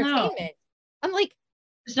 cheap entertainment? No. I'm like,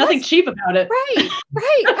 there's nothing cheap about it. Right.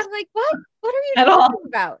 I'm like, what are you At talking all.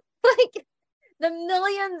 about? Like the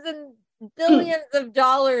millions and billions of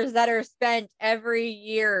dollars that are spent every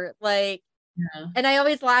year. Like, and I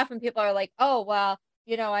always laugh when people are like, oh, well,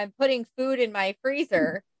 I'm putting food in my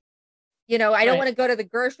freezer. I don't want to go to the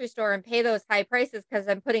grocery store and pay those high prices because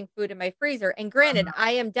I'm putting food in my freezer. And granted,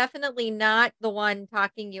 I am definitely not the one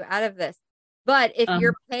talking you out of this. But if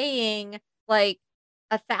you're paying like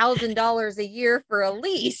 $1,000 a year for a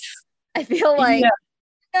lease, I feel like,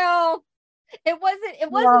 no, it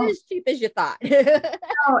wasn't as cheap as you thought.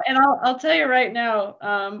 No, and I'll tell you right now,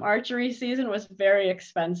 archery season was very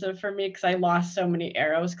expensive for me because I lost so many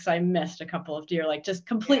arrows because I missed a couple of deer, like just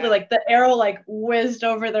completely, like the arrow like whizzed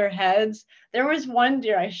over their heads. There was one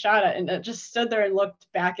deer I shot at and it just stood there and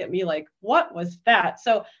looked back at me like, what was that?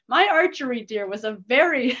 So my archery deer was a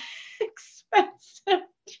very expensive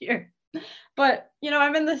deer. But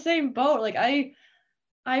I'm in the same boat. Like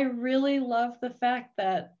I really love the fact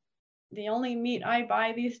that the only meat I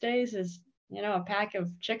buy these days is, a pack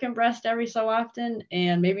of chicken breast every so often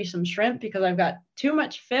and maybe some shrimp because I've got too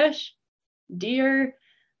much fish, deer,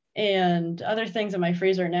 and other things in my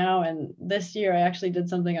freezer now. And this year I actually did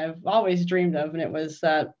something I've always dreamed of, and it was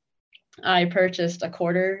that I purchased a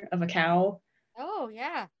quarter of a cow. Oh,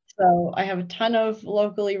 yeah. So I have a ton of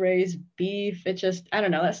locally raised beef. It just, I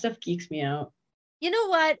don't know, that stuff geeks me out. You know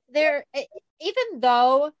what? Even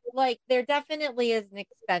though like there definitely is an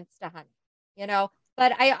expense to hunt,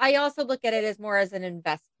 but I also look at it as more as an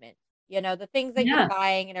investment. The things that you're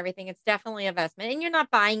buying and everything, it's definitely an investment, and you're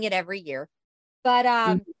not buying it every year. But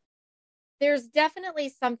there's definitely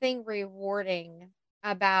something rewarding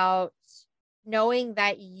about knowing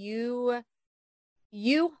that you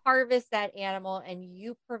harvest that animal and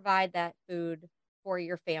you provide that food for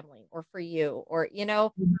your family or for you, or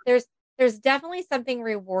there's definitely something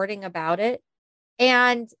rewarding about it.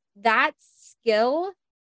 And that skill,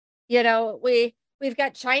 we've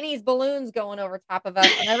got Chinese balloons going over top of us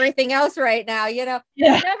and everything else right now. You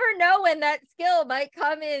never know when that skill might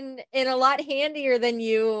come in a lot handier than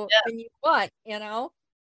you want,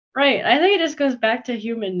 Right. I think it just goes back to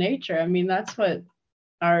human nature. I mean, that's what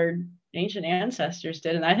our ancient ancestors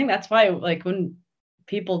did. And I think that's why, like, when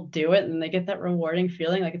people do it and they get that rewarding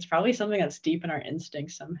feeling, like, it's probably something that's deep in our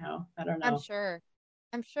instincts somehow. I don't know.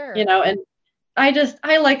 I'm sure. And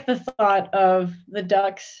I like the thought of the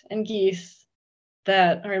ducks and geese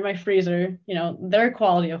that are in my freezer. Their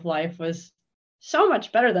quality of life was so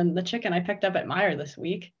much better than the chicken I picked up at Meijer this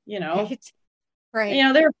week.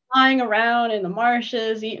 Right. They were flying around in the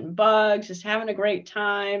marshes, eating bugs, just having a great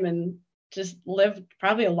time, and just lived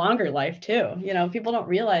probably a longer life too. People don't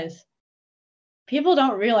realize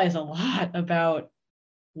a lot about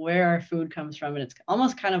where our food comes from, and it's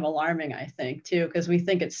almost kind of alarming, I think, too, because we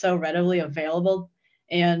think it's so readily available.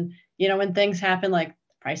 And when things happen, like the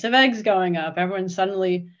price of eggs going up, everyone's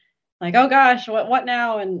suddenly like, oh gosh, what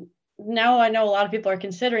now? And now I know a lot of people are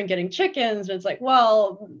considering getting chickens, and it's like,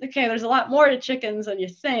 well, okay, there's a lot more to chickens than you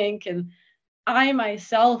think. And I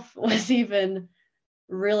myself was even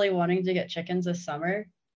really wanting to get chickens this summer,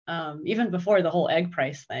 even before the whole egg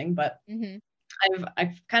price thing. But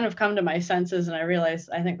I've kind of come to my senses, and I realized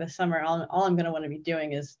I think this summer all I'm going to want to be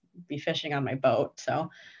doing is be fishing on my boat. So,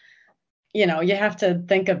 you have to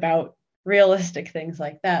think about realistic things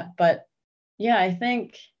like that. But yeah, I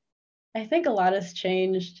think a lot has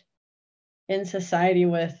changed in society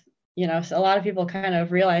with, a lot of people kind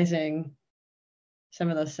of realizing some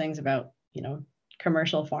of those things about,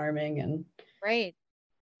 commercial farming and right,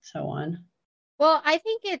 so on. Well, I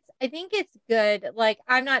think it's good. Like,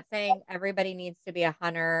 I'm not saying everybody needs to be a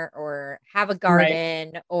hunter or have a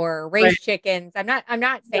garden or raise chickens. I'm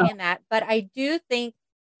not saying that, but I do think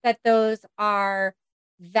that those are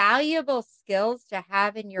valuable skills to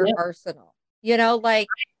have in your arsenal. Like,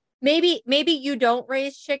 maybe you don't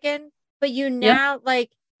raise chickens, but now,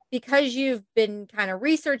 like, because you've been kind of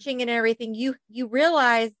researching and everything, you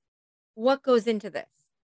realize what goes into this,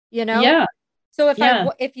 Yeah. So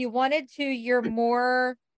if you wanted to, you're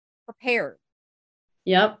more prepared.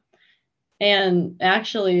 Yep. And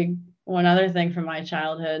actually, one other thing from my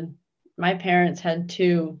childhood, my parents had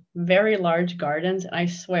 2 very large gardens, and I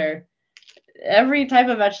swear every type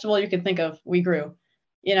of vegetable you could think of, we grew.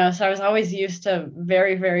 So I was always used to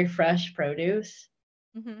very, very fresh produce.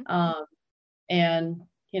 And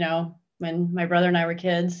when my brother and I were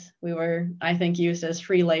kids, we were, I think, used as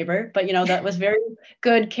free labor, but that was very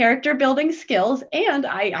good character building skills. And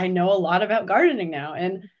I know a lot about gardening now,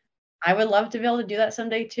 and I would love to be able to do that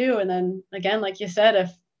someday too. And then again, like you said,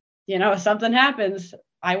 if something happens,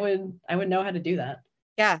 I would know how to do that.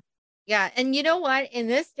 Yeah. And you know what? In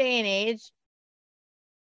this day and age,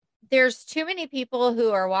 there's too many people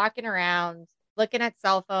who are walking around looking at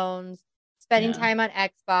cell phones, spending time on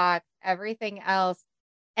Xbox, everything else.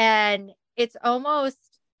 And it's almost,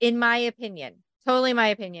 in my opinion, totally my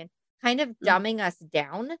opinion, kind of dumbing us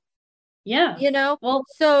down. Yeah. Well,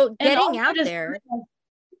 so getting out there,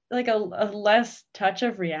 like a less touch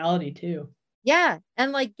of reality too. Yeah.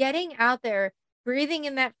 And like getting out there, breathing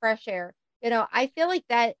in that fresh air. I feel like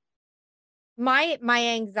that my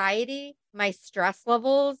anxiety, my stress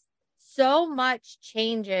levels so much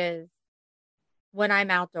changes when I'm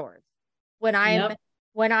outdoors. When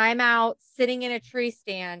I'm out sitting in a tree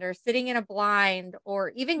stand or sitting in a blind or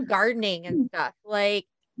even gardening and stuff, like,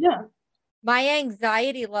 my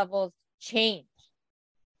anxiety levels change.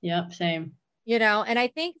 Yep, same. And I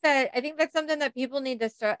think that's something that people need to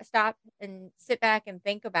stop and sit back and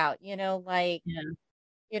think about.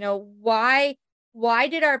 Why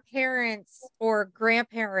did our parents or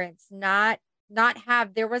grandparents not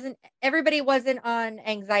have, everybody wasn't on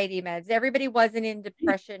anxiety meds, everybody wasn't in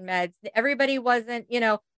depression meds, everybody wasn't,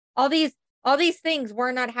 all these things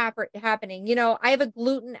were not happening. I have a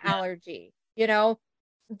gluten allergy, though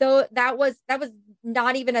that was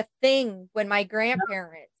not even a thing when my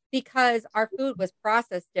grandparents, because our food was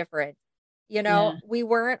processed different. We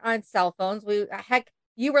weren't on cell phones.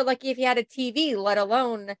 You were lucky if you had a TV, let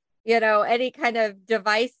alone, any kind of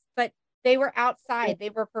device. But they were outside. They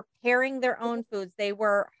were preparing their own foods. They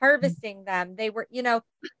were harvesting them. They were,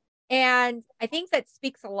 and I think that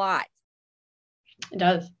speaks a lot. It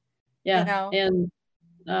does. Yeah. And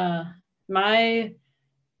my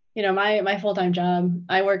my full-time job,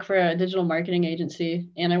 I work for a digital marketing agency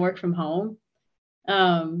and I work from home.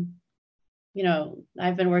 Um,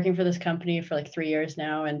 I've been working for this company for like 3 years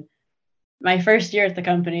now. And my first year at the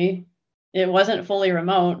company, it wasn't fully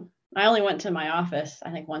remote. I only went to my office,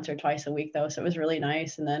 I think once or twice a week though. So it was really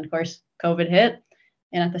nice. And then of course, COVID hit.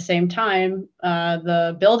 And at the same time,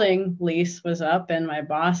 the building lease was up and my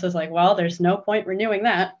boss was like, well, there's no point renewing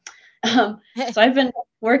that. So I've been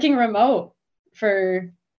working remote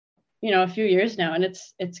for, a few years now, and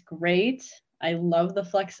it's great. I love the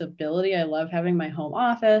flexibility. I love having my home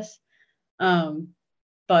office.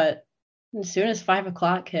 But as soon as 5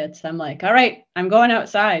 o'clock hits, I'm like, all right, I'm going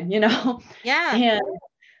outside, Yeah. and,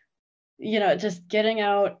 just getting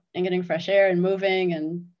out and getting fresh air and moving.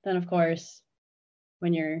 And then, of course,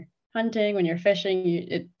 when you're hunting, when you're fishing,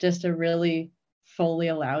 it just really fully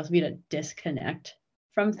allows me to disconnect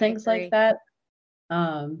from things like that.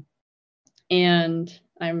 And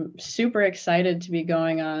I'm super excited to be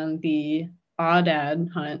going on the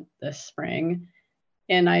aoudad hunt this spring.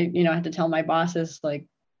 And I had to tell my bosses, like,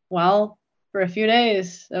 well, for a few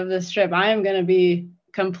days of this trip, I am going to be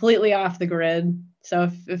completely off the grid.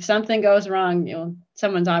 So if something goes wrong,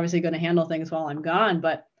 someone's obviously going to handle things while I'm gone.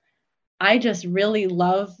 But I just really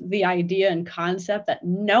love the idea and concept that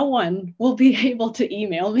no one will be able to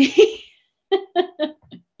email me.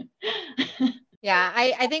 Yeah,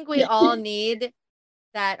 I think we all need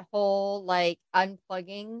that whole like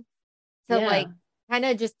unplugging to like kind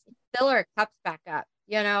of just fill our cups back up,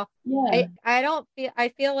 Yeah.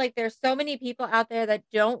 I feel like there's so many people out there that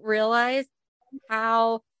don't realize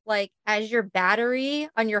how like as your battery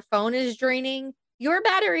on your phone is draining, your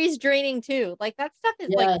battery's draining too. Like that stuff is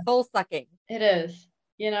like soul sucking. It is,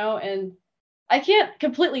 and I can't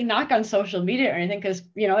completely knock on social media or anything because,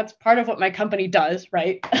 it's part of what my company does,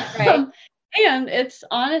 right? Right. And it's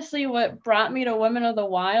honestly what brought me to Women of the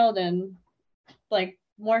Wild and like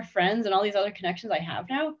more friends and all these other connections I have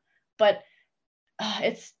now. But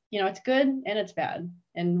it's, it's good and it's bad.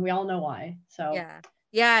 And we all know why. So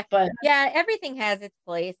yeah, but everything has its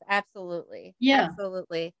place. Absolutely. Yeah.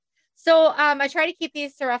 Absolutely. So I try to keep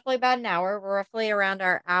these to roughly about an hour. We're roughly around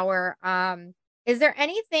our hour. Is there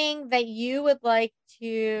anything that you would like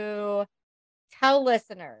to tell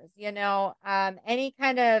listeners, any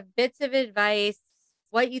kind of bits of advice,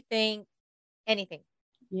 what you think, anything?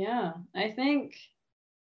 Yeah, I think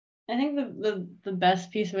the best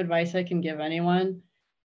piece of advice I can give anyone,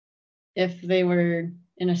 if they were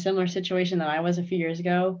in a similar situation that I was a few years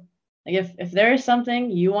ago, like if there is something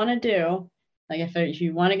you want to do, like if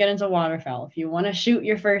you want to get into waterfowl, if you want to shoot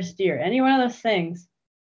your first deer, any one of those things,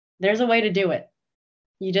 there's a way to do it.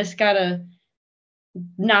 You just gotta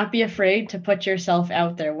not be afraid to put yourself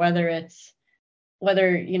out there, whether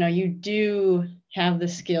you do have the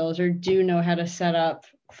skills or do know how to set up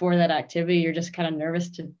for that activity, you're just kind of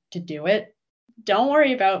nervous to do it. Don't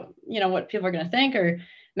worry about, what people are going to think or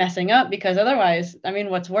messing up, because otherwise, I mean,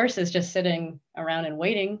 what's worse is just sitting around and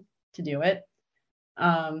waiting to do it.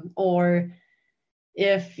 Or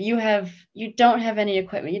if you don't have any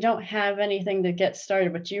equipment, you don't have anything to get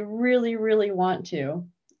started, but you really, really want to,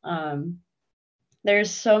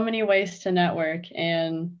 there's so many ways to network.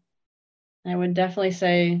 And I would definitely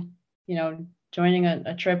say, joining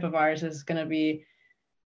a trip of ours is going to be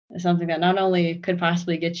something that not only could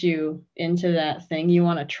possibly get you into that thing you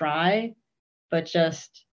want to try, but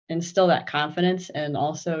just instill that confidence and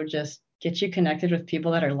also just get you connected with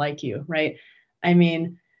people that are like you, right? I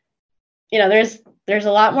mean, there's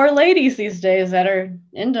a lot more ladies these days that are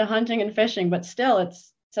into hunting and fishing, but still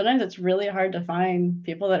sometimes it's really hard to find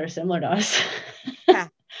people that are similar to us.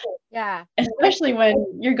 Yeah. Especially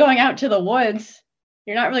when you're going out to the woods,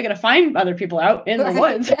 you're not really going to find other people out in the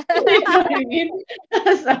woods. You know what I mean?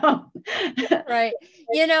 Right.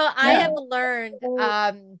 I have learned,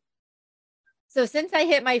 so since I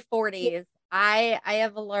hit my 40s, I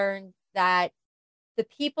have learned that the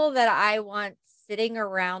people that I want sitting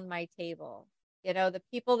around my table, the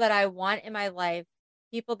people that I want in my life,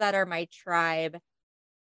 people that are my tribe,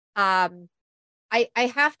 I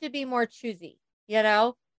have to be more choosy,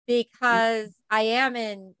 because I am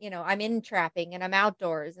I'm in trapping and I'm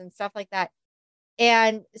outdoors and stuff like that.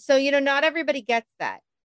 And so, not everybody gets that,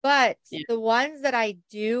 but the ones that I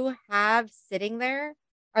do have sitting there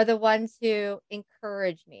are the ones who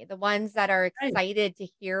encourage me, the ones that are excited to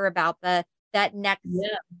hear about that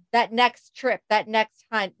next trip, that next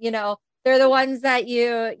hunt. They're the ones that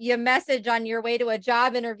you message on your way to a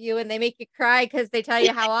job interview and they make you cry because they tell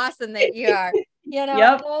you how awesome that you are.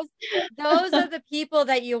 Those are the people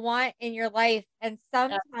that you want in your life. And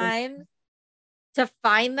sometimes to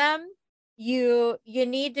find them, you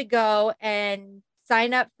need to go and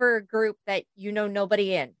sign up for a group that you know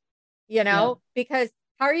nobody in, because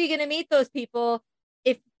how are you going to meet those people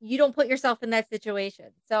if you don't put yourself in that situation?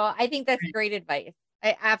 So I think that's great advice.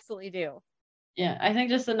 I absolutely do. Yeah, I think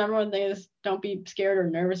just the number one thing is don't be scared or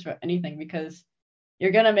nervous about anything, because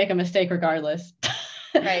you're gonna make a mistake regardless.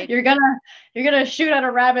 Right. You're gonna shoot at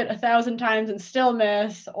a rabbit 1,000 times and still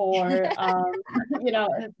miss, or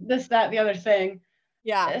this, that, the other thing.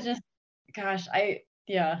 Yeah. It's just, gosh, I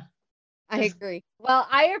agree. Well,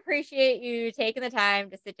 I appreciate you taking the time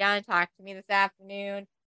to sit down and talk to me this afternoon.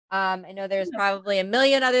 I know there's probably a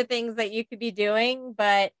million other things that you could be doing,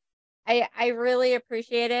 but I really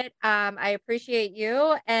appreciate it. I appreciate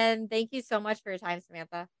you, and thank you so much for your time,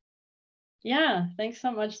 Samantha. Yeah, thanks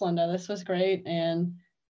so much, Linda. This was great, and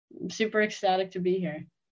I'm super ecstatic to be here.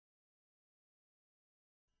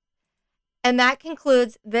 And that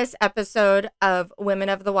concludes this episode of Women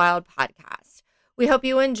of the Wild podcast. We hope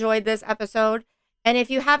you enjoyed this episode. And if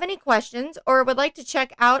you have any questions or would like to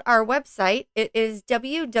check out our website, it is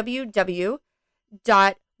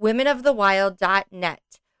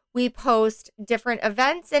www.womenofthewild.net. We post different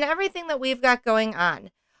events and everything that we've got going on.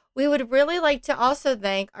 We would really like to also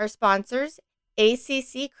thank our sponsors,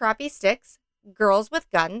 ACC Crappie Sticks, Girls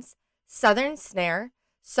with Guns, Southern Snare,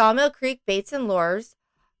 Sawmill Creek Baits and Lures,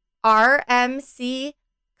 RMC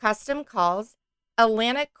Custom Calls,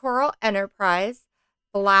 Atlantic Coral Enterprise,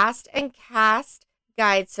 Blast and Cast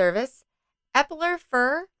Guide Service, Epler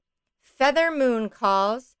Fur, Feather Moon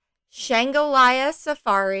Calls, Shangri-La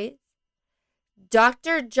Safari,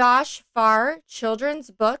 Dr. Josh Farr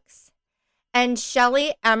Children's Books, and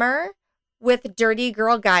Shelly Emmer with Dirty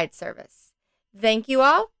Girl Guide Service. Thank you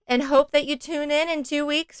all, and hope that you tune in 2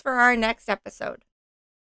 weeks for our next episode.